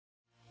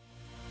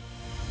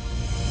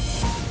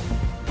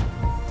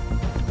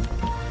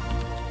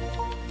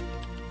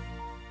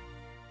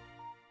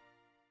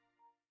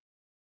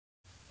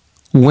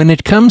When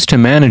it comes to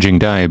managing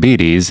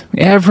diabetes,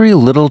 every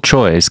little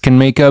choice can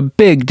make a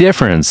big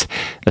difference,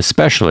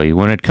 especially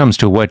when it comes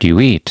to what you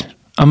eat.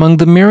 Among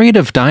the myriad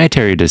of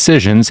dietary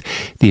decisions,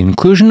 the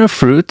inclusion of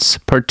fruits,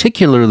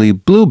 particularly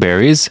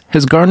blueberries,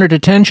 has garnered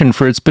attention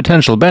for its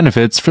potential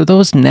benefits for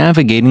those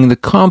navigating the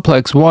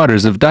complex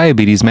waters of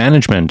diabetes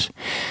management.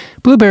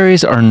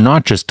 Blueberries are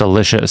not just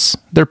delicious,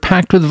 they're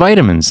packed with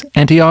vitamins,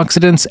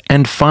 antioxidants,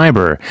 and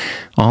fiber,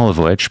 all of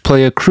which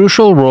play a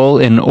crucial role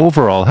in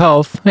overall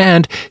health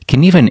and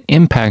can even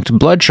impact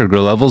blood sugar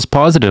levels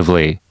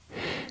positively.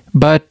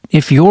 But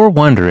if you're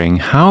wondering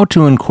how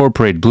to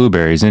incorporate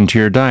blueberries into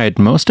your diet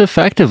most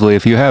effectively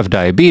if you have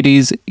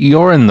diabetes,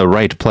 you're in the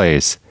right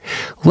place.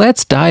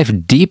 Let's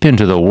dive deep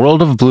into the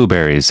world of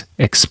blueberries,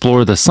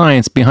 explore the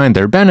science behind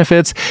their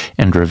benefits,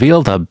 and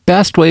reveal the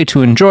best way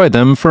to enjoy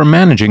them for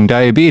managing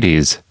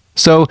diabetes.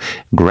 So,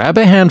 grab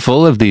a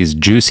handful of these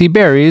juicy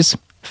berries,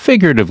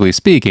 figuratively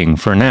speaking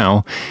for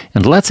now,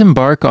 and let's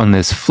embark on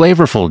this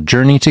flavorful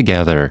journey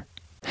together.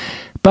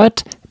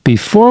 But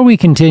before we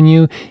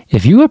continue,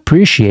 if you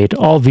appreciate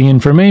all the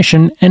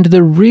information and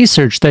the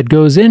research that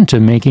goes into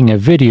making a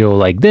video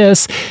like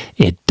this,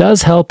 it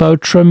does help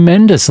out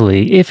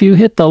tremendously if you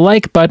hit the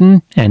like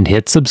button and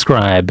hit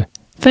subscribe.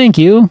 Thank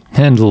you,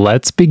 and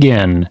let's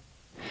begin.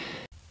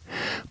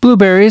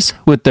 Blueberries,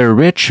 with their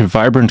rich,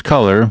 vibrant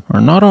color,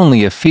 are not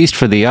only a feast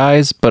for the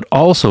eyes, but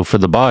also for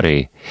the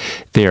body.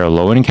 They are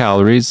low in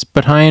calories,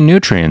 but high in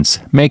nutrients,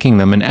 making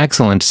them an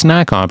excellent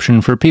snack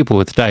option for people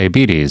with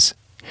diabetes.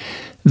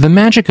 The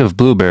magic of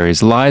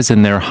blueberries lies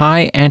in their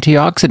high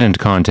antioxidant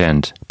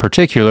content,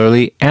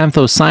 particularly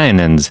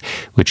anthocyanins,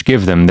 which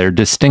give them their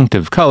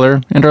distinctive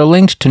color and are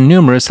linked to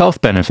numerous health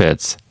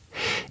benefits.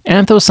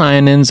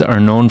 Anthocyanins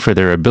are known for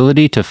their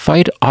ability to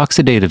fight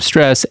oxidative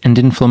stress and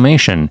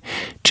inflammation,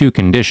 two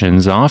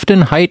conditions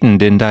often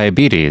heightened in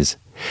diabetes.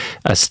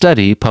 A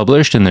study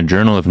published in the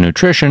Journal of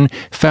Nutrition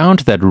found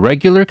that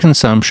regular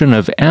consumption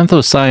of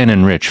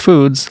anthocyanin-rich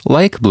foods,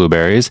 like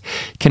blueberries,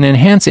 can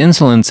enhance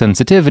insulin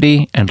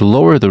sensitivity and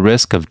lower the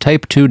risk of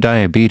type 2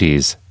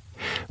 diabetes.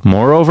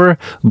 Moreover,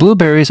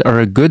 blueberries are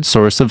a good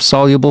source of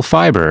soluble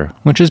fiber,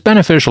 which is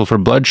beneficial for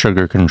blood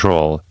sugar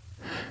control.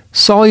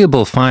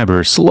 Soluble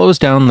fiber slows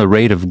down the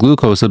rate of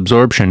glucose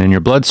absorption in your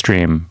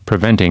bloodstream,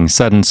 preventing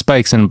sudden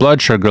spikes in blood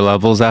sugar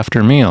levels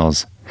after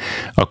meals.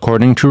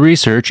 According to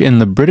research in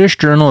the British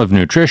Journal of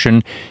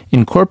Nutrition,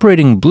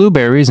 incorporating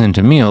blueberries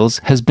into meals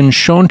has been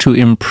shown to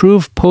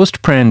improve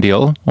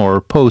postprandial,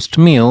 or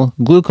post-meal,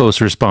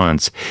 glucose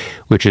response,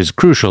 which is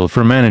crucial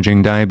for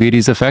managing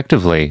diabetes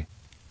effectively.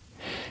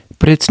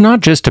 But it's not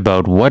just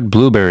about what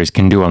blueberries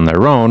can do on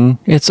their own,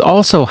 it's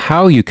also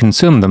how you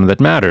consume them that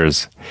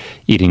matters.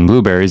 Eating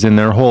blueberries in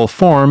their whole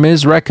form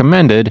is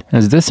recommended,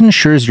 as this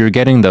ensures you're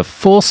getting the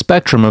full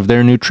spectrum of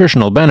their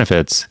nutritional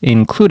benefits,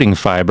 including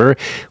fiber,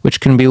 which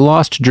can be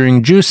lost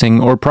during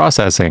juicing or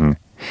processing.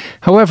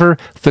 However,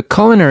 the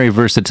culinary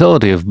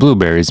versatility of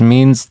blueberries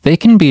means they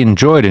can be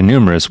enjoyed in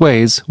numerous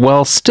ways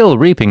while still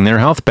reaping their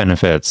health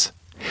benefits.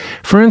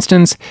 For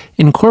instance,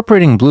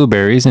 incorporating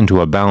blueberries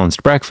into a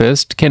balanced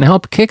breakfast can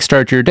help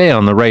kickstart your day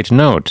on the right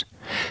note.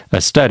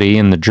 A study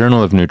in the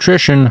Journal of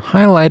Nutrition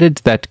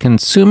highlighted that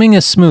consuming a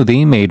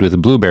smoothie made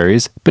with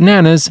blueberries,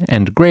 bananas,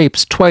 and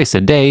grapes twice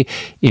a day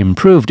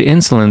improved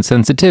insulin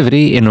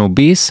sensitivity in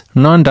obese,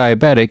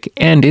 non-diabetic,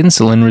 and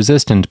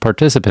insulin-resistant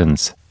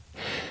participants.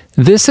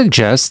 This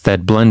suggests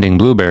that blending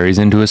blueberries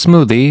into a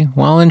smoothie,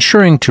 while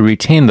ensuring to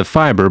retain the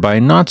fiber by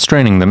not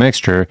straining the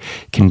mixture,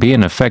 can be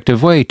an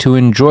effective way to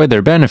enjoy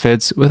their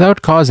benefits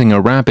without causing a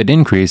rapid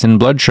increase in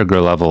blood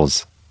sugar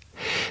levels.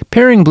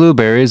 Pairing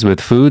blueberries with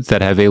foods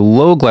that have a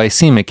low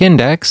glycemic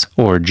index,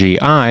 or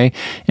GI,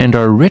 and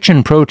are rich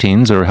in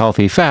proteins or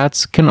healthy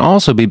fats can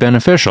also be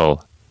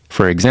beneficial.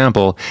 For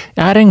example,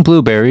 adding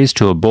blueberries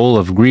to a bowl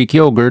of Greek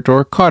yogurt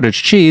or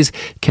cottage cheese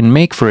can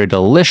make for a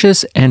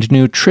delicious and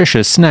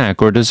nutritious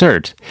snack or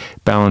dessert,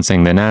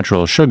 balancing the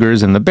natural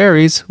sugars in the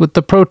berries with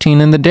the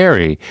protein in the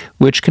dairy,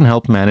 which can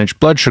help manage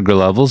blood sugar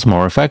levels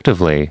more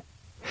effectively.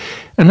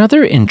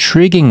 Another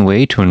intriguing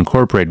way to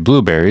incorporate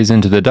blueberries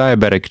into the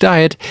diabetic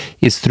diet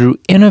is through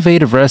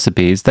innovative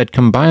recipes that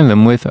combine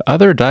them with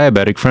other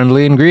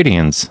diabetic-friendly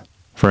ingredients.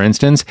 For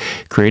instance,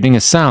 creating a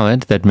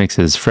salad that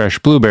mixes fresh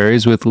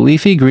blueberries with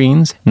leafy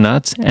greens,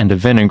 nuts, and a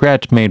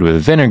vinaigrette made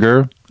with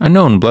vinegar, a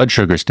known blood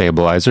sugar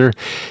stabilizer,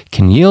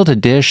 can yield a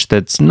dish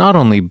that's not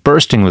only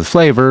bursting with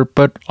flavor,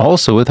 but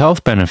also with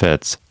health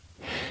benefits.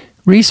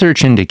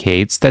 Research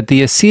indicates that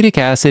the acetic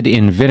acid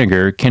in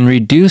vinegar can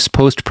reduce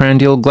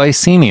postprandial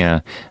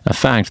glycemia, a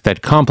fact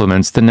that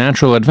complements the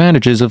natural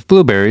advantages of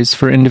blueberries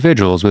for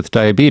individuals with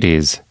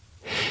diabetes.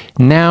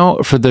 Now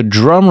for the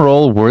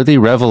drumroll-worthy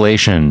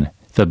revelation.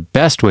 The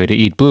best way to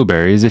eat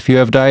blueberries if you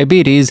have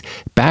diabetes,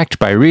 backed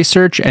by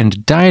research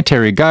and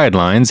dietary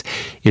guidelines,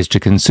 is to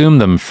consume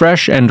them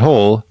fresh and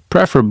whole,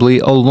 preferably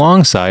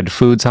alongside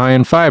foods high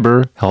in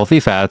fiber, healthy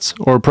fats,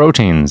 or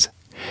proteins.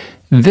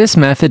 This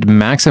method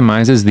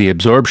maximizes the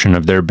absorption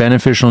of their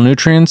beneficial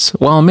nutrients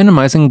while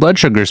minimizing blood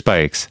sugar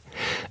spikes.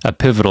 A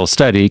pivotal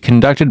study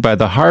conducted by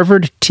the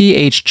Harvard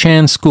T.H.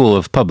 Chan School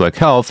of Public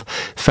Health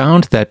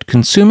found that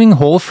consuming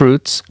whole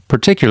fruits,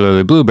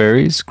 particularly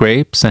blueberries,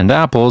 grapes, and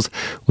apples,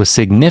 was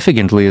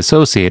significantly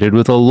associated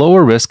with a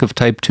lower risk of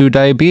type 2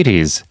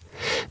 diabetes.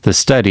 The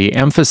study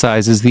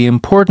emphasizes the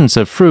importance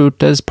of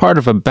fruit as part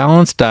of a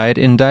balanced diet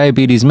in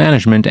diabetes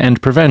management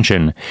and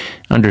prevention,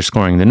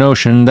 underscoring the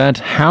notion that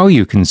how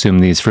you consume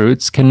these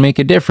fruits can make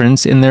a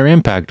difference in their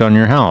impact on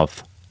your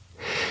health.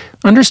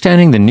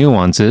 Understanding the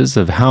nuances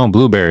of how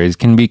blueberries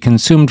can be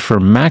consumed for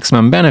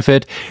maximum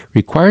benefit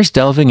requires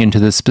delving into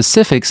the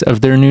specifics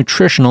of their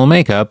nutritional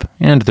makeup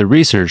and the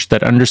research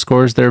that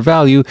underscores their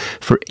value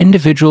for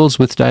individuals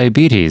with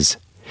diabetes.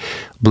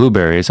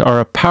 Blueberries are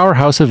a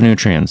powerhouse of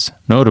nutrients,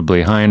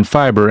 notably high in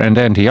fiber and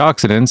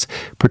antioxidants,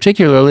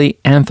 particularly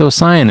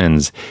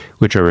anthocyanins,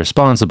 which are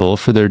responsible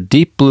for their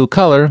deep blue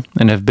color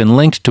and have been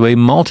linked to a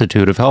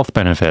multitude of health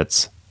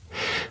benefits.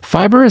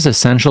 Fiber is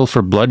essential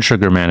for blood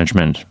sugar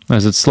management,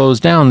 as it slows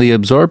down the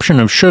absorption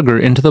of sugar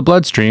into the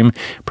bloodstream,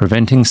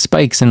 preventing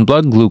spikes in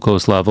blood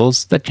glucose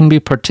levels that can be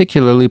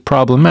particularly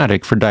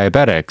problematic for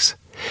diabetics.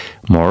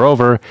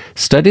 Moreover,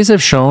 studies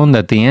have shown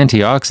that the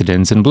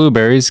antioxidants in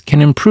blueberries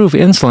can improve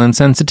insulin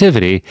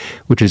sensitivity,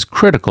 which is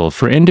critical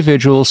for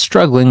individuals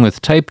struggling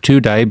with type 2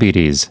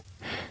 diabetes.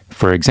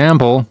 For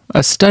example,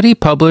 a study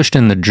published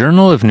in the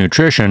Journal of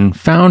Nutrition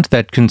found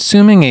that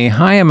consuming a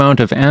high amount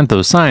of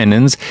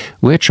anthocyanins,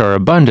 which are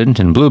abundant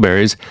in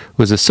blueberries,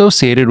 was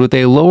associated with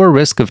a lower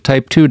risk of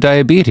type 2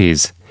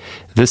 diabetes.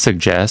 This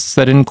suggests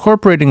that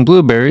incorporating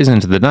blueberries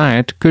into the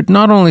diet could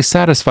not only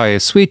satisfy a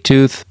sweet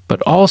tooth,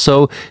 but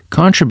also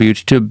contribute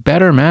to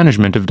better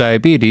management of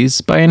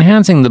diabetes by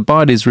enhancing the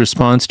body's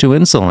response to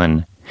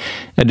insulin.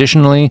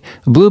 Additionally,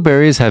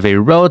 blueberries have a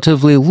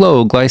relatively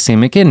low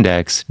glycemic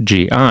index,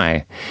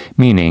 GI,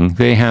 meaning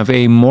they have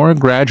a more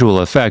gradual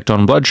effect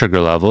on blood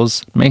sugar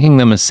levels, making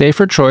them a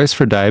safer choice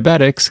for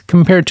diabetics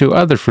compared to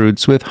other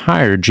fruits with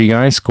higher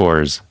GI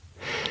scores.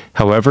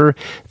 However,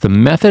 the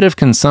method of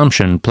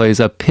consumption plays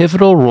a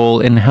pivotal role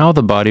in how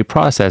the body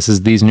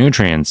processes these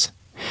nutrients.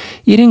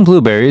 Eating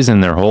blueberries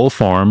in their whole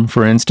form,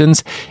 for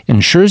instance,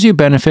 ensures you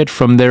benefit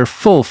from their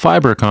full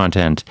fiber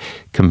content,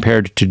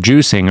 compared to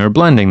juicing or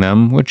blending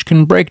them, which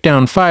can break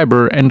down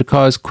fiber and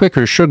cause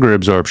quicker sugar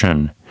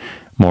absorption.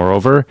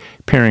 Moreover,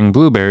 pairing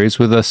blueberries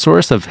with a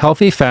source of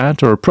healthy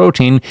fat or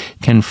protein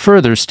can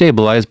further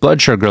stabilize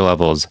blood sugar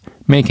levels,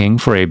 making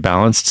for a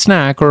balanced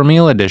snack or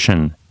meal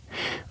addition.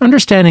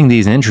 Understanding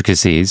these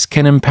intricacies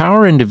can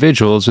empower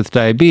individuals with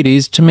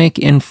diabetes to make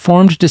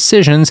informed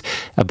decisions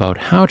about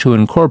how to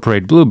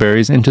incorporate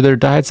blueberries into their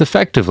diets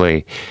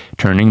effectively,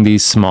 turning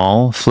these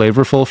small,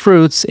 flavorful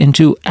fruits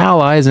into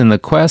allies in the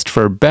quest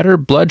for better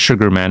blood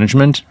sugar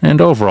management and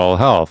overall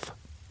health.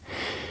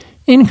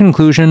 In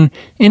conclusion,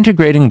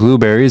 integrating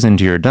blueberries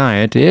into your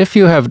diet if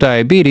you have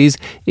diabetes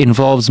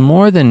involves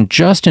more than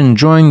just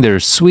enjoying their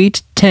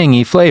sweet,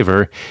 tangy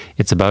flavor.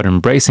 It's about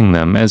embracing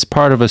them as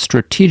part of a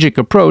strategic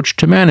approach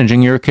to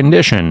managing your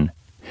condition.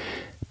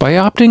 By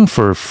opting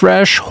for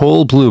fresh,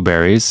 whole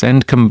blueberries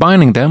and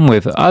combining them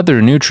with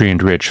other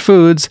nutrient-rich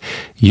foods,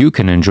 you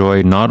can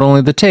enjoy not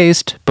only the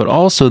taste, but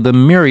also the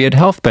myriad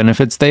health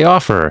benefits they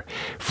offer,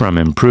 from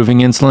improving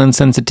insulin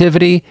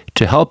sensitivity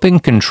to helping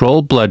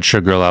control blood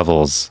sugar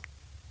levels.